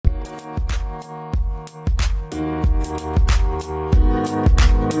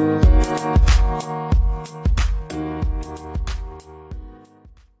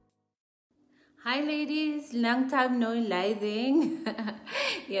long time no living.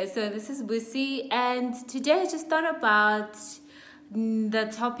 Yeah, so this is Busi, and today I just thought about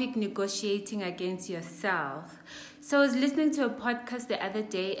the topic negotiating against yourself. So I was listening to a podcast the other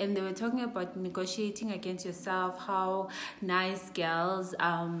day, and they were talking about negotiating against yourself, how nice girls,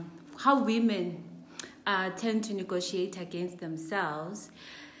 how women tend to negotiate against themselves.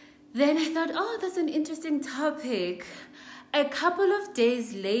 Then I thought, oh, that's an interesting topic. A couple of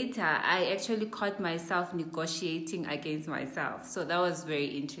days later, I actually caught myself negotiating against myself. So that was very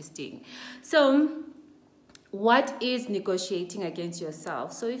interesting. So what is negotiating against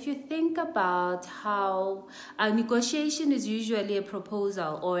yourself? So if you think about how a negotiation is usually a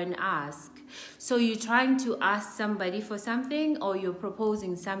proposal or an ask. So you're trying to ask somebody for something, or you're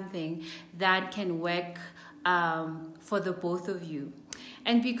proposing something that can work for the both of you.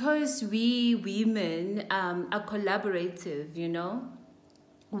 And because we women are collaborative,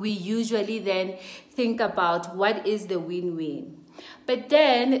 we usually then think about what is the win-win. But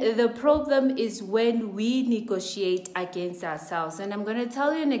then the problem is when we negotiate against ourselves. And I'm going to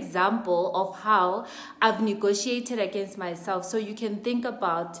tell you an example of how I've negotiated against myself, so you can think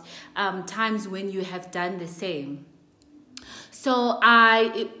about times when you have done the same. So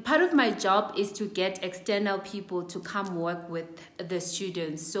part of my job is to get external people to come work with the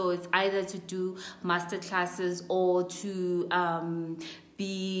students. So it's either to do master classes or to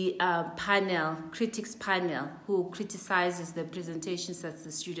be a critics panel who criticizes the presentations that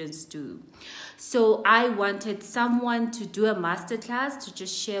the students do. So I wanted someone to do a master class to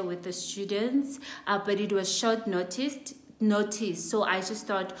just share with the students, but it was short notice. So I just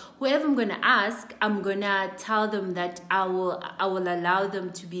thought, whoever I'm going to ask, I'm going to tell them that I will allow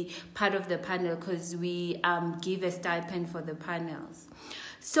them to be part of the panel, because we give a stipend for the panels.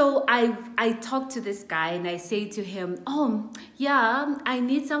 So I talked to this guy and I say to him, oh, yeah, I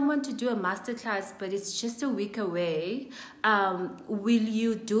need someone to do a masterclass, but it's just a week away. Will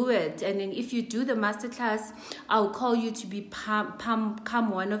you do it? And then if you do the masterclass, I'll call you to be come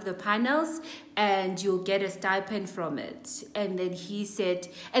one of the panels, and you'll get a stipend from it. And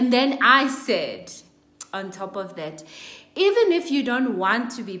then I said, on top of that, even if you don't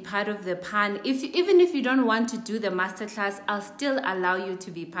want to be part of the panel, even if you don't want to do the masterclass, I'll still allow you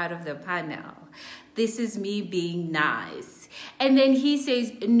to be part of the panel. This is me being nice. And then he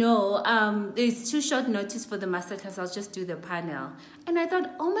says, no, there's too short notice for the masterclass, I'll just do the panel. And I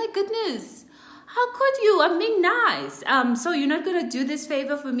thought, oh my goodness, how could you? I'm being nice. So you're not going to do this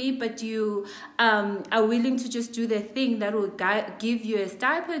favor for me, but you are willing to just do the thing that will give you a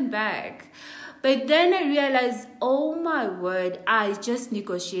stipend back. But then I realized, oh my word, I just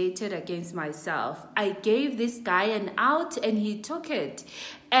negotiated against myself. I gave this guy an out and he took it.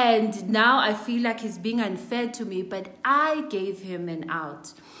 And now I feel like he's being unfair to me, but I gave him an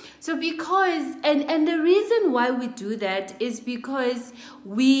out. So because, and the reason why we do that is because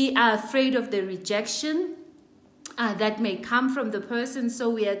we are afraid of the rejection that may come from the person. So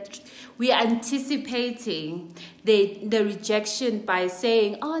we are anticipating the rejection by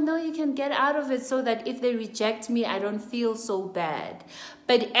saying, oh no, you can get out of it, so that if they reject me, I don't feel so bad.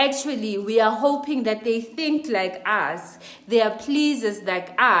 But actually, we are hoping that they think like us, they are pleasers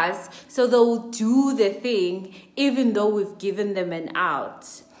like us, so they'll do the thing even though we've given them an out.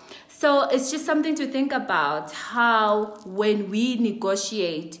 So it's just something to think about, how when we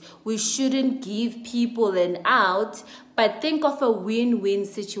negotiate, we shouldn't give people an out, but think of a win-win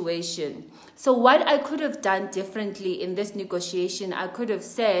situation. So what I could have done differently in this negotiation, I could have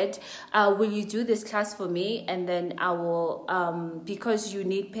said, will you do this class for me? And then I will, because you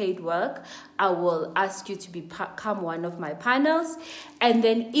need paid work, I will ask you to become one of my panels. And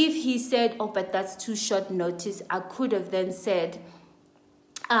then if he said, oh, but that's too short notice, I could have then said,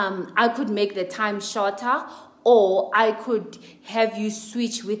 I could make the time shorter, or I could have you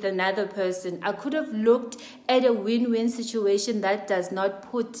switch with another person. I could have looked at a win-win situation that does not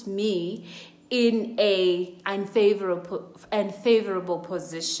put me in a unfavorable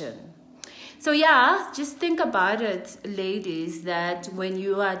position. So yeah, just think about it, ladies, that when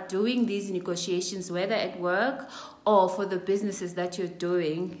you are doing these negotiations, whether at work or for the businesses that you're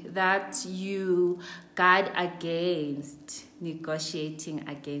doing, that you guard against negotiating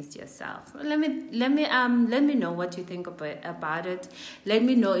against yourself. Let me know what you think about it. Let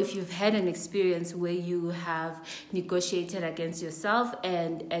me know if you've had an experience where you have negotiated against yourself,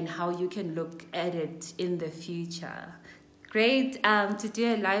 and how you can look at it in the future. Great to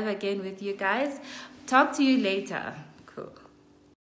do a live again with you guys. Talk to you later.